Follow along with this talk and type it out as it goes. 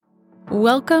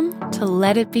Welcome to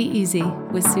Let It Be Easy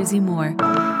with Susie Moore.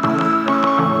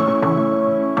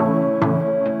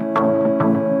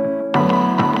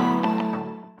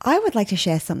 I would like to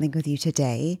share something with you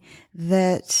today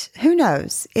that, who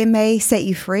knows, it may set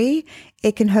you free.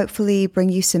 It can hopefully bring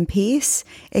you some peace.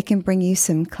 It can bring you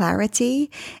some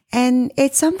clarity. And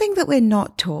it's something that we're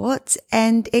not taught,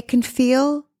 and it can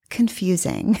feel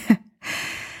confusing.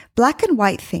 Black and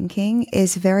white thinking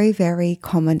is very, very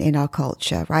common in our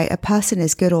culture, right? A person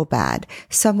is good or bad.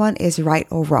 Someone is right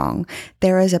or wrong.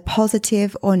 There is a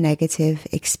positive or negative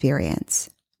experience.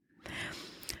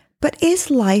 But is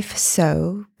life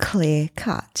so clear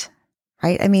cut,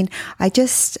 right? I mean, I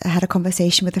just had a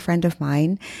conversation with a friend of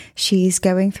mine. She's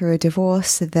going through a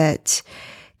divorce that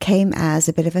came as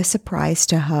a bit of a surprise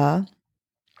to her.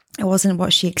 It wasn't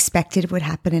what she expected would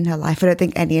happen in her life. I don't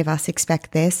think any of us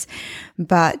expect this,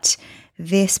 but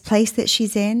this place that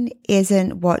she's in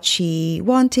isn't what she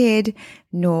wanted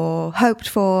nor hoped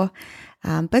for.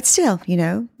 But still,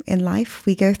 in life,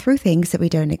 we go through things that we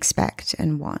don't expect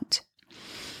and want.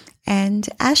 And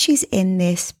as she's in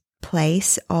this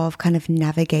place of kind of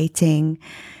navigating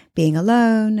being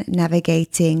alone,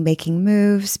 navigating making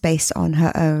moves based on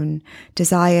her own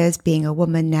desires, being a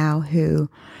woman now who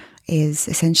is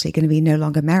essentially going to be no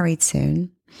longer married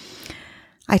soon,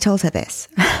 I told her this.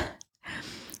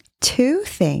 Two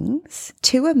things,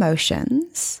 two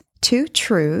emotions, two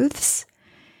truths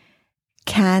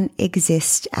can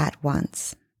exist at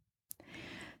once.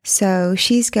 So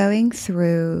she's going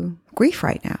through grief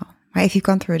right now, right? If you've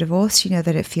gone through a divorce, you know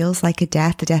that it feels like a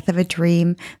death, the death of a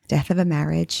dream, the death of a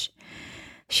marriage.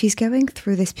 She's going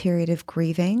through this period of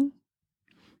grieving,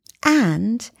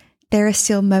 and there are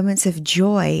still moments of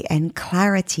joy and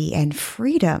clarity and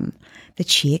freedom that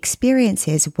she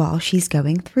experiences while she's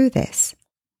going through this.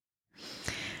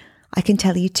 I can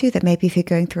tell you too that maybe if you're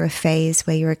going through a phase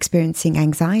where you're experiencing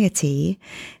anxiety,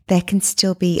 there can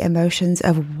still be emotions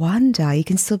of wonder. You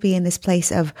can still be in this place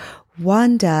of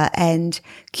wonder and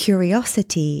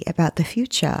curiosity about the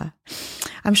future.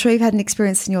 I'm sure you've had an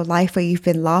experience in your life where you've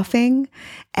been laughing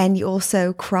and you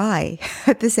also cry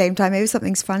at the same time. Maybe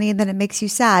something's funny and then it makes you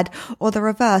sad, or the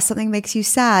reverse, something makes you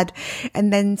sad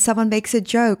and then someone makes a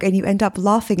joke and you end up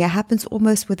laughing. It happens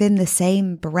almost within the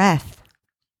same breath.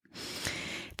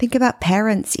 Think about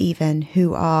parents even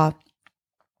who are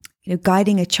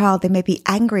guiding a child. They may be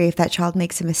angry if that child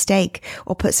makes a mistake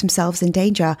or puts themselves in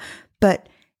danger, but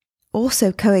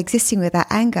also coexisting with that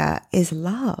anger is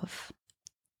love,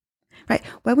 right?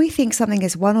 When we think something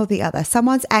is one or the other,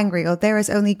 someone's angry, or there is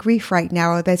only grief right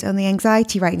now, or there's only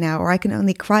anxiety right now, or I can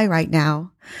only cry right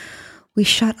now, we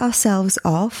shut ourselves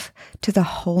off to the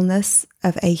wholeness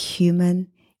of a human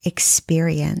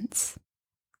experience.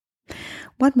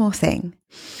 One more thing.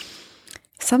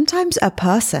 Sometimes a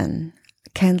person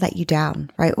can let you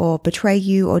down, right? Or betray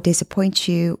you, or disappoint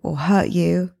you, or hurt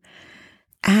you,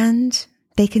 and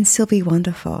they can still be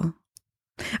wonderful.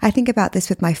 I think about this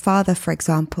with my father, for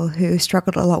example, who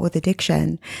struggled a lot with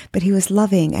addiction, but he was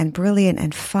loving and brilliant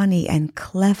and funny and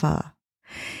clever.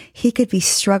 He could be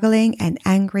struggling and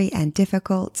angry and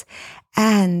difficult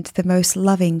and the most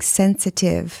loving,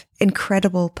 sensitive,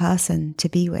 incredible person to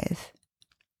be with.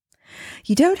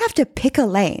 You don't have to pick a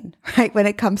lane, right, when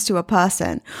it comes to a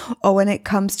person or when it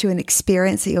comes to an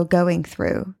experience that you're going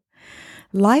through.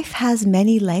 Life has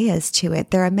many layers to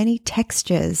it. There are many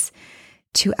textures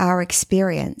to our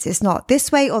experience. It's not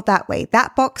this way or that way,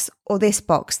 that box or this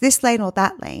box, this lane or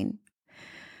that lane.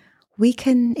 We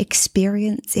can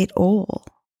experience it all.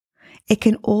 It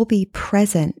can all be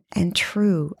present and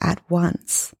true at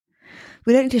once.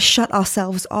 We don't need to shut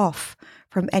ourselves off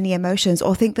from any emotions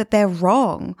or think that they're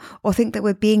wrong or think that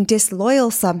we're being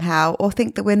disloyal somehow or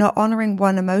think that we're not honoring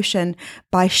one emotion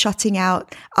by shutting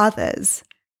out others.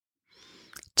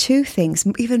 Two things,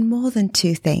 even more than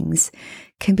two things,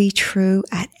 can be true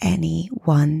at any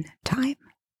one time.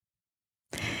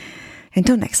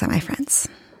 Until next time, my friends,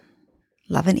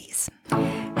 love and ease.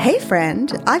 Hey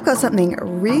friend, I've got something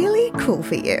really cool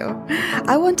for you.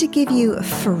 I want to give you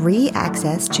free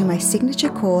access to my signature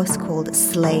course called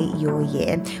Slay Your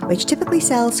Year, which typically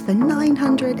sells for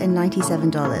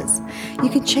 $997. You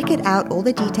can check it out, all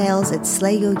the details at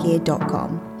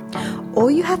slayyouryear.com. All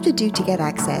you have to do to get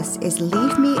access is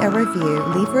leave a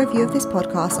review of this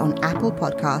podcast on Apple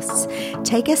Podcasts,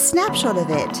 take a snapshot of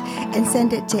it, and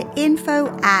send it to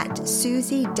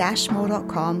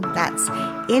info@susie-moore.com. That's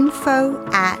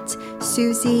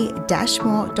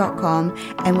info@susie-moore.com,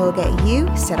 and we'll get you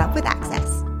set up with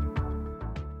access.